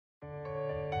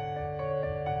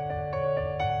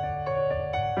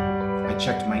I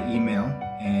checked my email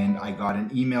and I got an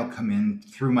email come in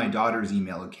through my daughter's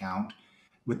email account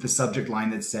with the subject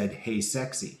line that said, "Hey,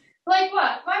 sexy." Like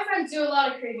what? My friends do a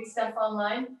lot of creepy stuff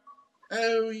online.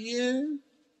 Oh, yeah?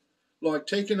 Like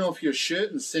taking off your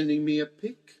shirt and sending me a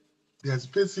pic? There's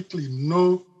basically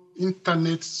no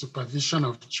internet supervision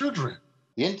of children.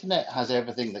 The internet has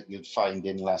everything that you'd find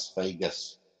in Las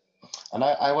Vegas. And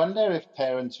I wonder if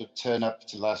parents would turn up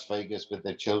to Las Vegas with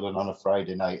their children on a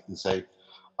Friday night and say,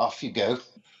 off you go.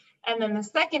 And then the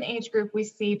second age group we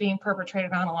see being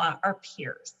perpetrated on a lot are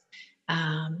peers.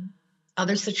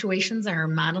 Other situations are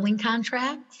modeling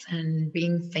contracts and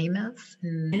being famous.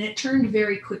 And it turned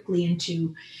very quickly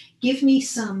into, give me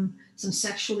some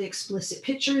sexually explicit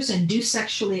pictures and do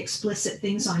sexually explicit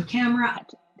things on camera.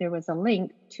 There was a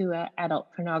link to an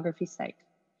adult pornography site.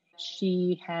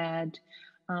 She had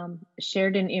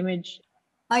shared an image.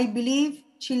 I believe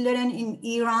children in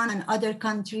Iran and other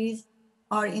countries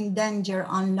are in danger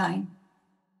online.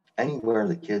 Anywhere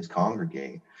the kids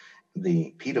congregate,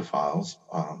 the pedophiles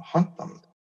hunt them.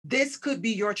 This could be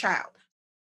your child.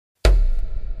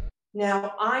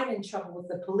 Now I'm in trouble with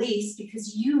the police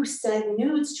because you send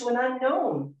nudes to an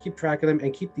unknown. Keep track of them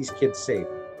and keep these kids safe.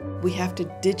 We have to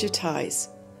digitize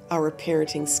our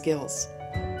parenting skills.